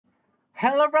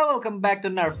Hello bro, welcome back to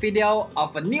another video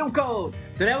of a new code.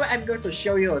 Today I'm going to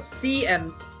show you a C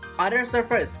and other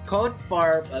servers code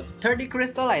for 30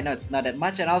 crystal. I know it's not that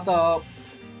much, and also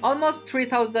almost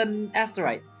 3000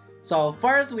 asteroid. So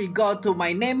first we go to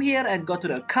my name here and go to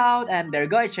the account, and there you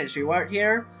go, I change reward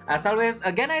here. As always,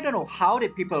 again, I don't know how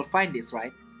did people find this,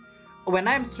 right? When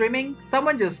I'm streaming,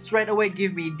 someone just straight away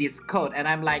give me this code, and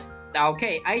I'm like,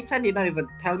 okay, Aichan did not even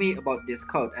tell me about this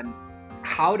code, and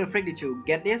how the frick did you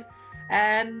get this?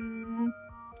 And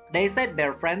they said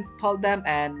their friends told them,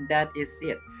 and that is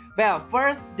it. Well,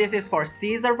 first, this is for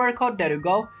C server code. There you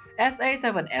go,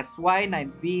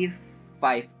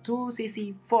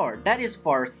 SA7SY9B52CC4. That is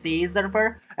for C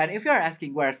server. And if you are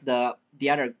asking where's the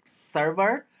other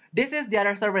server, this is the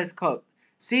other server's code,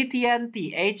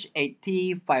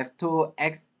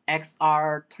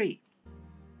 CTNTH8052XR3.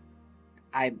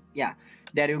 Yeah,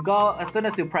 there you go. As soon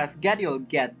as you press get, you'll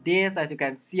get this, as you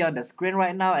can see on the screen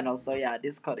right now. And also, yeah,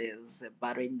 this code is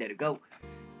bothering. There you go.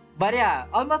 But yeah,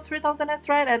 almost 3000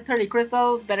 asteroid and 30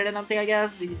 crystal, better than nothing, I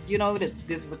guess. You know that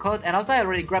this is a code, and also I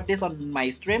already grabbed this on my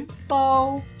stream,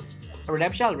 so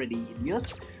redemption already in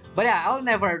use. But yeah, I'll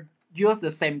never use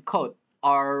the same code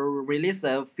or release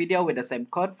a video with the same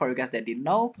code for you guys that didn't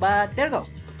know. But there you go.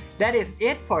 That is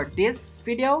it for this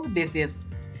video. This is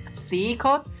C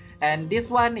code, and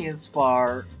this one is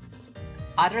for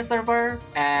other server.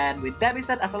 And with that being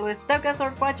said, as always, thank you guys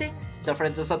for watching. Don't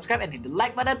forget to subscribe and hit the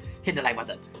like button. Hit the like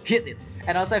button. Hit it.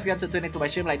 And also, if you want to tune into my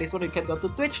stream like this one, you can go to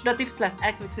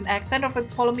twitch.tv/xRichzynx and don't forget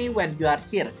to follow me when you are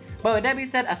here. But with that being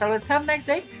said, as always, have a nice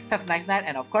day, have a nice night,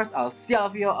 and of course, I'll see all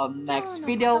of you on next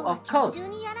video of code.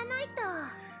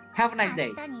 Have a nice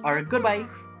day, or goodbye.